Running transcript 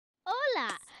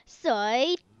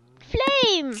Soy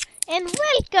Flame, and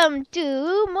welcome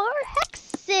to more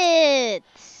Hexxit!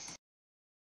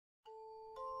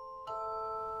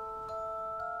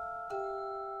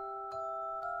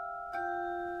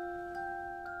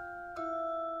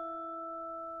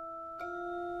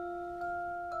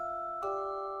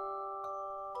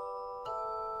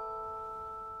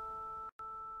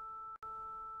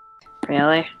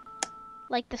 Really?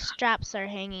 Like the straps are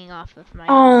hanging off of my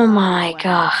Oh my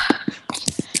god.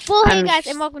 Well, hey guys,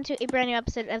 and welcome to a brand new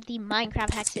episode of the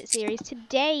Minecraft Hexxit series.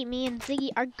 Today, me and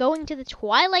Ziggy are going to the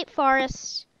Twilight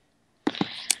Forest.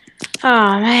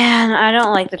 Oh man, I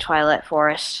don't like the Twilight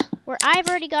Forest. Where I've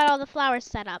already got all the flowers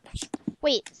set up.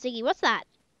 Wait, Ziggy, what's that?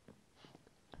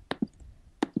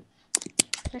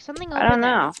 There's something over there. I don't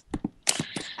know.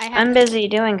 I'm I'm busy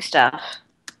doing stuff.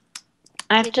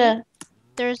 I have to...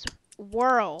 There's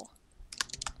Whyrl.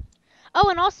 Oh,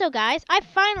 and also, guys, I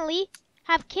finally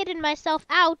have kitted myself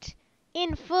out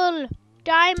in full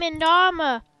diamond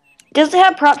armor. Does it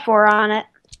have Prot 4 on it?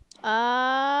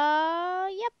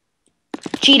 Yep.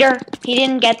 Cheater. He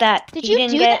didn't get that. Did you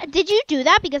do that? Did you do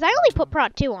that? Because I only put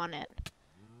Prot 2 on it.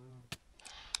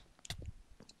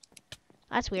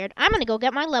 That's weird. I'm gonna go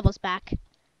get my levels back.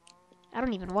 I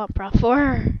don't even want Prot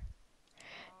 4.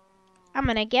 I'm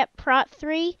gonna get Prot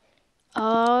 3.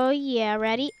 Oh, yeah.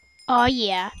 Ready? Oh,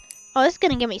 yeah. Oh, this is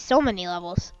gonna give me so many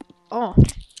levels. Oh.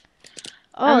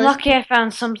 I'm lucky I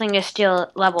found something to steal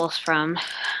levels from.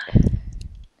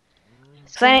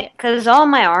 Because all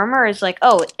my armor is like,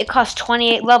 oh, it costs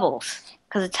 28 levels.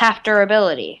 Because it's half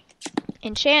durability.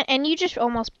 Enchant, and you just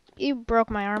you broke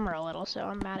my armor a little, so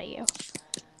I'm mad at you.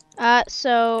 I just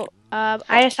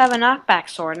have a knockback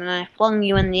sword, and I flung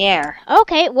you in the air.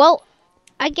 Okay, well,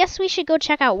 I guess we should go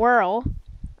check out Whyrl.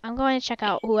 I'm going to check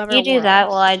out whoever You do Whyrl that is.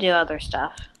 while I do other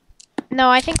stuff. No,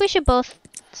 I think we should both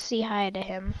say hi to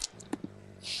him.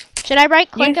 Should I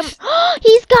right-click him?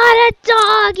 He's got a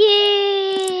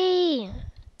doggy!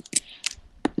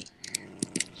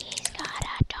 He's got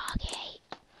a doggy.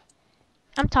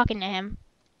 I'm talking to him.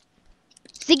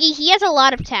 Ziggy, he has a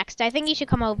lot of text. I think you should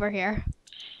come over here.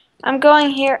 I'm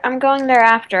going here. I'm going there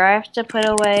after. I have to put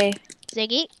away...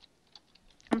 Ziggy,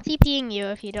 I'm TPing you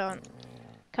if you don't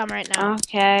come right now.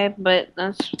 Okay, but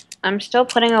I'm still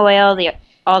putting away all the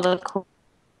cool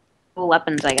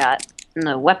weapons I got in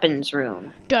the weapons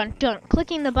room. Dun dun.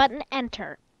 Clicking the button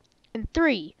enter. In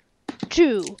 3,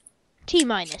 2,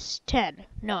 T-minus 10,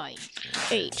 9,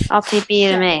 8. I'll TP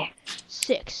you to me.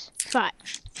 6, 5.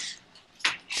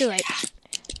 Too late.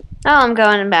 Oh, I'm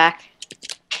going back.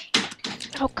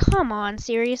 Oh, come on.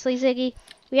 Seriously, Ziggy?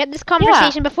 We had this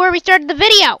conversation before we started the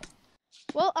video.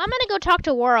 Well, I'm gonna go talk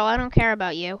to Whyrl. I don't care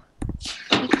about you.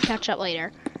 We can catch up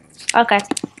later. Okay.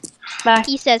 Bye.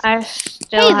 He says, hey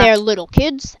there, little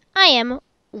kids. I am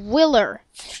Whyrl,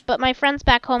 but my friends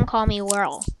back home call me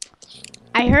Whyrl.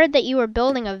 I heard that you were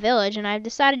building a village, and I've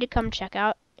decided to come check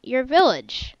out your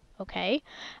village. Okay?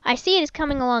 I see it is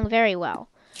coming along very well.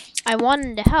 I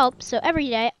wanted to help, so every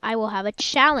day I will have a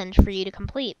challenge for you to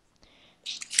complete.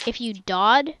 If you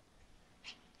dodge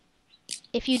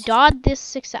this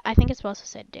success, I think it's supposed to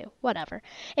say do. Whatever.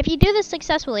 If you do this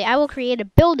successfully, I will create a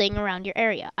building around your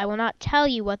area. I will not tell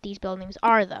you what these buildings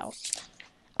are, though.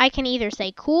 I can either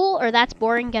say cool or that's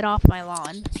boring, get off my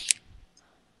lawn.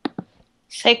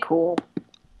 Say cool.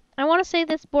 I want to say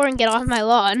that's boring, get off my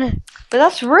lawn. But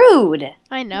that's rude.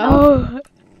 I know. No.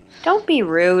 Don't be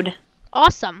rude.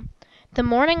 Awesome. The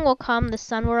morning will come, the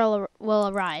sun will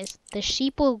arise. The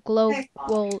sheep will go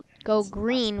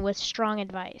green with strong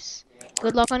advice.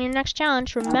 Good luck on your next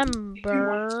challenge.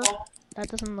 Remember, that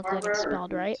doesn't look like it's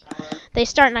spelled right. They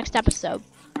start next episode.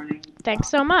 Thanks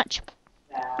so much.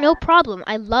 No problem.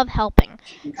 I love helping.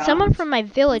 Someone from my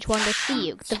village wanted to see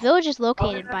you. The village is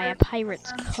located by a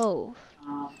pirate's cove.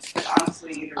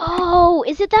 Oh,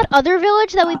 is it that other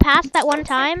village that we passed that one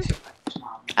time?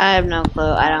 I have no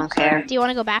clue. I don't care. Do you want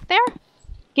to go back there?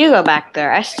 You go back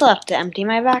there. I still have to empty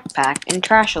my backpack and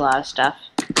trash a lot of stuff.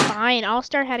 Fine, I'll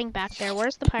start heading back there.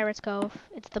 Where's the Pirate's Cove?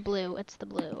 It's the blue. It's the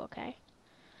blue, okay.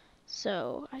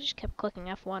 So, I just kept clicking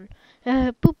F1.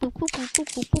 Boop, boop, boop, boop,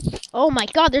 boop, boop, boop. Oh my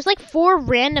god, there's like 4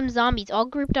 random zombies all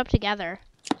grouped up together.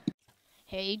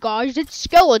 Hey guys, it's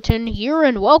Skeleton here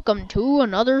and welcome to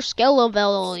another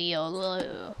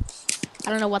Skelevel. I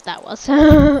don't know what that was.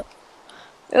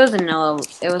 It was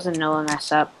a Noah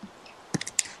mess up.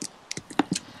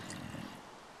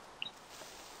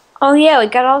 Oh yeah, we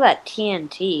got all that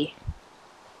TNT.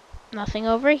 Nothing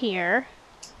over here.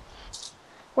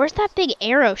 Where's that big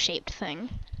arrow-shaped thing?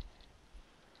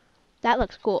 That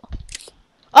looks cool.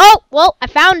 Oh, well, I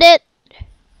found it.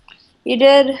 You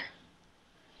did?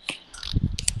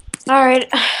 Alright,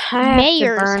 I have to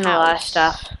Mayor's burn a lot of house.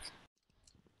 stuff.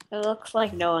 It looks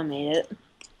like no one made it.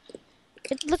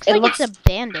 It looks like it's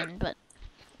abandoned, but...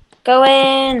 Go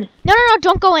in! No,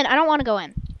 don't go in. I don't want to go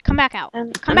in. Come back out.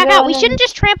 Come I'm back out. We going in. shouldn't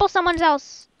just trample someone's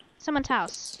house.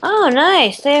 Oh,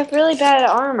 nice. They have really bad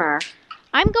armor.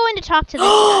 I'm going to talk to this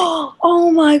guy.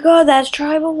 Oh my god, that's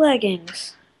tribal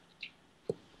leggings.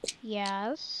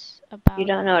 Yes, about... You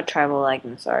don't know what tribal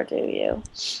leggings are, do you?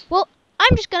 Well,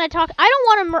 I'm just going to talk... I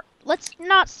don't want to... Let's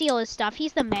not steal his stuff.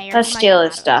 He's the mayor. Let's steal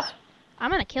his stuff.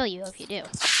 I'm going to kill you if you do.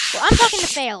 Well, I'm talking to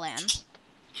Phelan.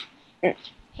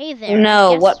 Hey there.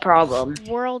 No, what problem?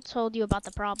 Whyrl told you about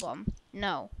the problem.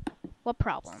 No. What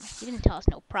problem? You didn't tell us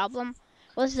no problem.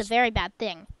 Well, this is a very bad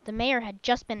thing. The mayor had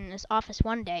just been in his office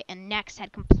one day, and next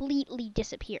had completely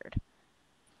disappeared.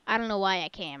 I don't know why I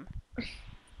came.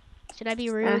 Should I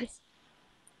be rude?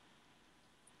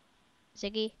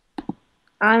 Ziggy?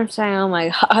 I'm saying, oh my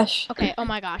gosh. Okay, oh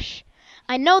my gosh.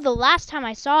 I know the last time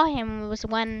I saw him was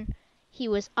when he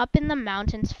was up in the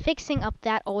mountains fixing up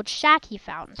that old shack he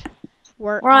found.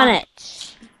 We're on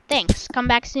it. Thanks. Come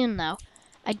back soon, though.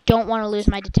 I don't want to lose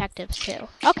my detectives, too.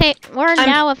 Okay, we're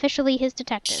now officially his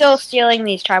detectives. Still stealing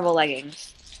these tribal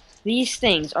leggings. These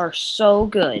things are so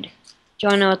good. Do you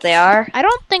want to know what they are? I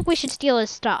don't think we should steal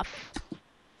his stuff.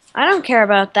 I don't care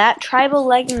about that. Tribal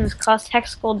leggings cost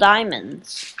hexagonal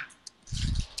diamonds.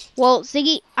 Well,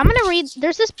 Ziggy, I'm going to read...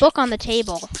 There's this book on the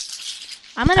table.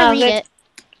 I'm going to read it.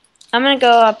 I'm going to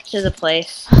go up to the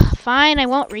place. Fine, I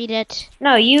won't read it.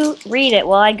 No, you read it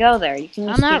while I go there. You can.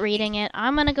 I'm not reading it.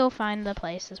 I'm going to go find the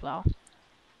place as well.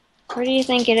 Where do you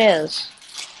think it is?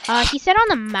 He said on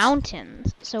the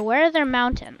mountains. So where are there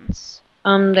mountains?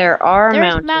 There are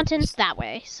mountains. There's mountains that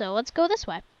way. So let's go this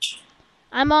way.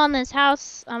 I'm on this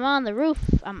house. I'm on the roof.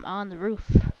 I'm on the roof.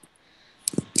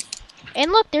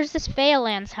 And look, there's this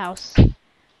Phelan's house.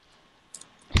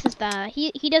 This is the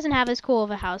he doesn't have as cool of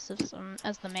a house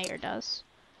as the mayor does.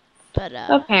 But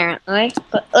apparently.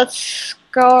 But let's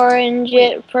scourge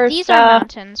it first. These are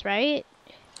mountains, right?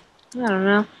 I don't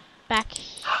know.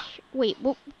 Wait,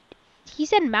 well, he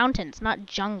said mountains, not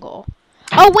jungle.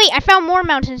 Oh wait, I found more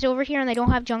mountains over here and they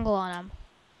don't have jungle on them.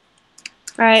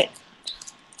 Right.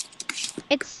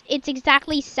 It's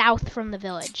exactly south from the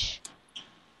village.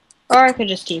 Or I could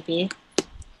just TP.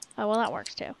 Oh well, that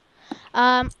works too.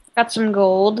 Got some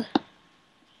gold.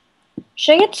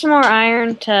 Should I get some more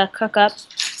iron to cook up?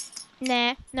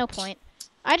 Nah, no point.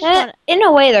 I just want. In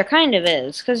a way, there kind of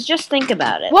is, because just think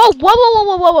about it. Whoa, whoa, whoa,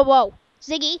 whoa, whoa, whoa, whoa,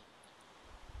 Ziggy.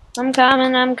 I'm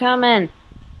coming, I'm coming.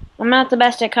 I'm not the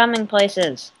best at coming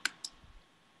places.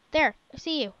 There, I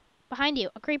see you. Behind you,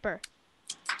 a creeper.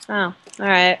 Oh,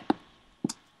 alright.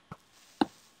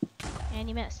 And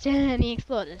he missed. And he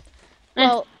exploded.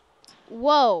 Well,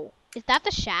 whoa. Is that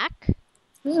the shack?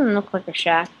 Doesn't look like a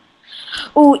shack.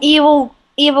 Ooh, evil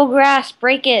grass,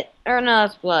 break it. Or no,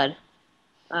 that's blood.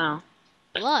 Oh.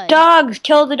 Blood? Dogs,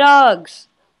 kill the dogs.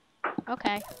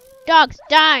 Okay. Dogs,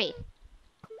 die!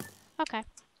 Okay.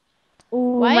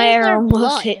 Ooh, Why my is there arrow almost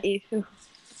blood? hit you.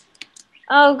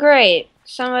 Oh, great.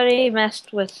 Somebody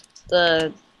messed with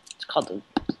the... It's called the...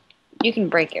 You can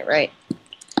break it, right?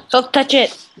 Don't touch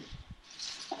it.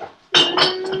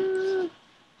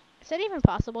 Is that even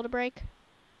possible to break?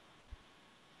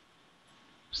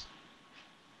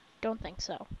 Don't think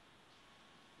so.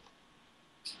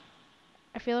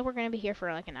 I feel like we're going to be here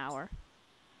for like an hour.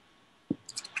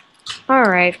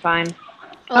 Alright, fine.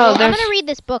 Oh, I'm going to read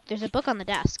this book. There's a book on the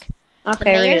desk. Okay, the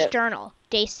Mayor's read it. Journal,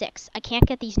 Day 6. I can't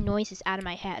get these noises out of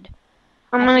my head.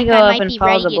 I'm going to go up and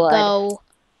follow the blood. I might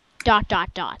be ready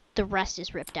to go... ... The rest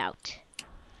is ripped out.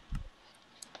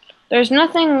 There's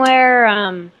nothing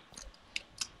where,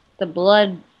 the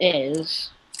blood is.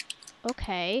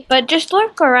 Okay. But just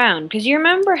look around, because you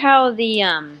remember how the,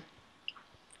 in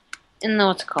the,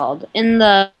 what's it called? In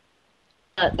the,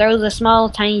 there was a small,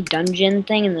 tiny dungeon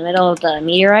thing in the middle of the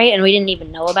meteorite, and we didn't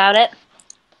even know about it?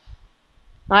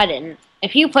 Well, I didn't.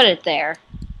 If you put it there,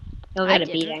 you'll get a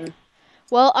beating.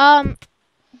 Well, do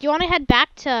you want to head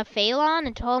back to Phelan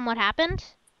and tell him what happened?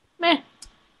 Meh.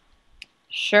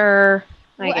 Sure,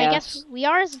 I guess we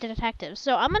are as detectives,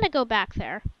 so I'm going to go back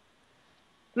there.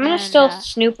 I'm going to still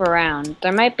snoop around.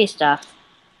 There might be stuff.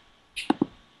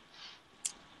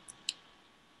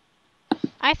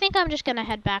 I think I'm just going to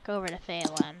head back over to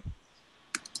Phelan.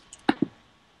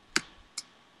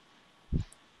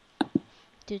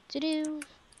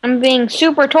 I'm being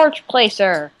super torch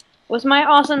placer with my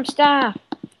awesome staff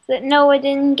that Noah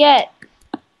didn't get.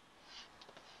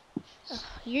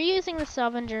 You're using the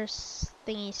Salvinger's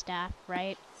thingy staff,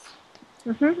 right?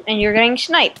 And you're getting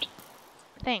sniped.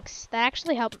 Thanks. That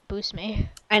actually helped boost me.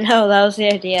 I know, that was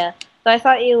the idea. So I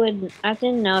thought you would. I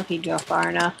didn't know if you'd go far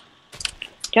enough.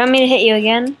 Do you want me to hit you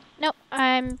again? Nope,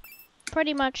 I'm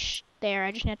pretty much there.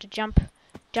 I just have to jump,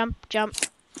 jump, jump.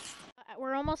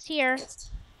 We're almost here.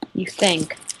 You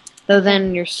think. Though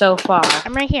then you're so far.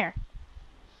 I'm right here.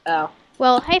 Oh.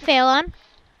 Well, hey, Phelan.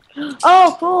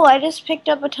 Oh, cool. I just picked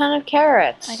up a ton of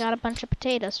carrots. I got a bunch of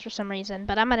potatoes for some reason,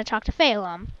 but I'm going to talk to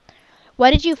Phelan.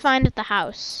 What did you find at the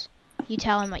house? You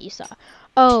tell him what you saw.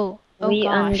 Oh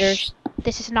gosh.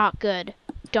 This is not good.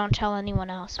 Don't tell anyone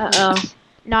else, please. Uh-oh.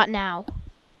 Not now.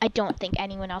 I don't think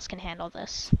anyone else can handle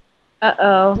this.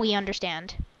 Uh-oh. We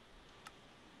understand.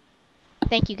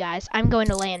 Thank you, guys. I'm going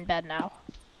to lay in bed now.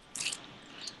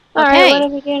 Alright, what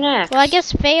do we do next? Well, I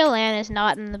guess Phelan is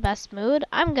not in the best mood.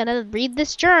 I'm gonna read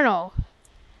this journal.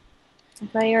 I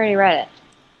thought you already read it.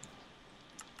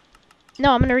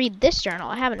 No, I'm gonna read this journal.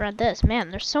 I haven't read this.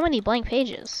 Man, there's so many blank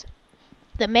pages.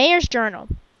 The Mayor's Journal.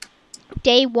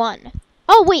 Day 1.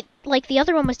 Oh, wait. Like, the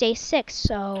other one was day 6,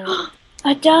 so...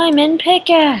 A diamond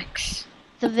pickaxe!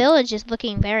 The village is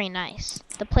looking very nice.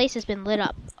 The place has been lit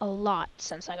up a lot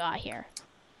since I got here.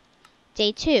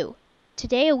 Day 2.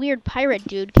 Today a weird pirate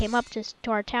dude came up to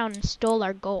our town and stole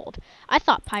our gold. I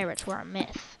thought pirates were a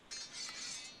myth.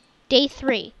 Day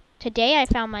 3. Today I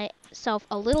found myself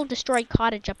a little destroyed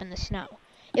cottage up in the snow.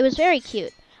 It was very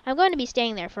cute. I'm going to be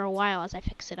staying there for a while as I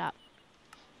fix it up.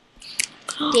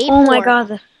 Day 4. Oh my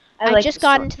god. I just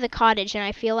got into the cottage and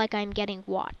I feel like I'm getting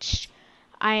watched.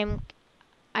 I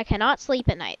cannot sleep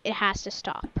at night. It has to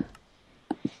stop.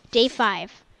 Day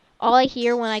 5. All I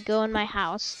hear when I go in my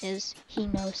house is, he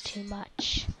knows too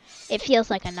much. It feels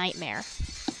like a nightmare.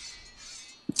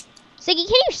 Siggy,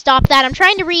 can you stop that? I'm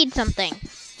trying to read something.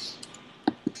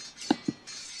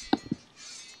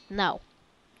 No.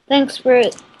 Thanks for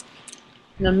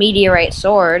the meteorite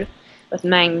sword with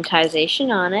magnetization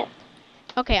on it.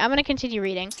 Okay, I'm going to continue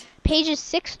reading. Pages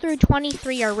 6 through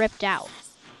 23 are ripped out.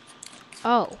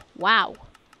 Oh, wow.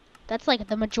 That's like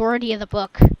the majority of the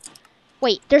book.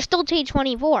 Wait, there's still day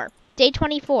 24. Day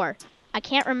 24. I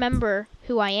can't remember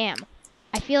who I am.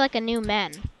 I feel like a new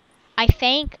man. I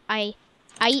think I'd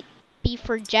be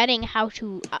forgetting how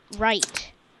to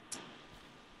write.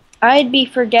 I'd be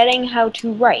forgetting how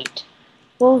to write.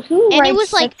 Well, who writes? And it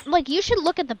was like you should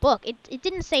look at the book. It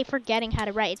didn't say forgetting how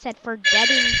to write. It said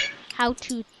forgetting how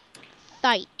to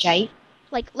fight.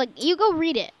 Like you go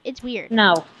read it. It's weird.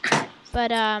 No.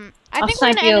 But I think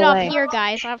we're gonna end it off here,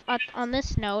 guys. On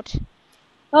this note.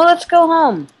 Well, let's go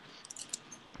home.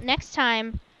 Next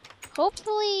time,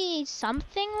 hopefully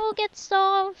something will get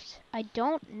solved. I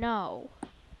don't know,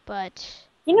 but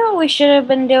you know what we should have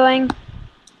been doing?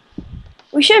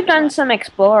 We should have done some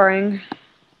exploring.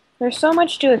 There's so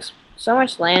much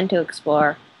land to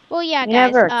explore. Well, yeah,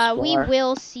 guys. We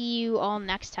will see you all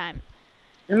next time.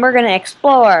 And we're gonna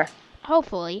explore.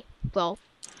 Hopefully. Well,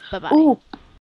 bye-bye. Ooh.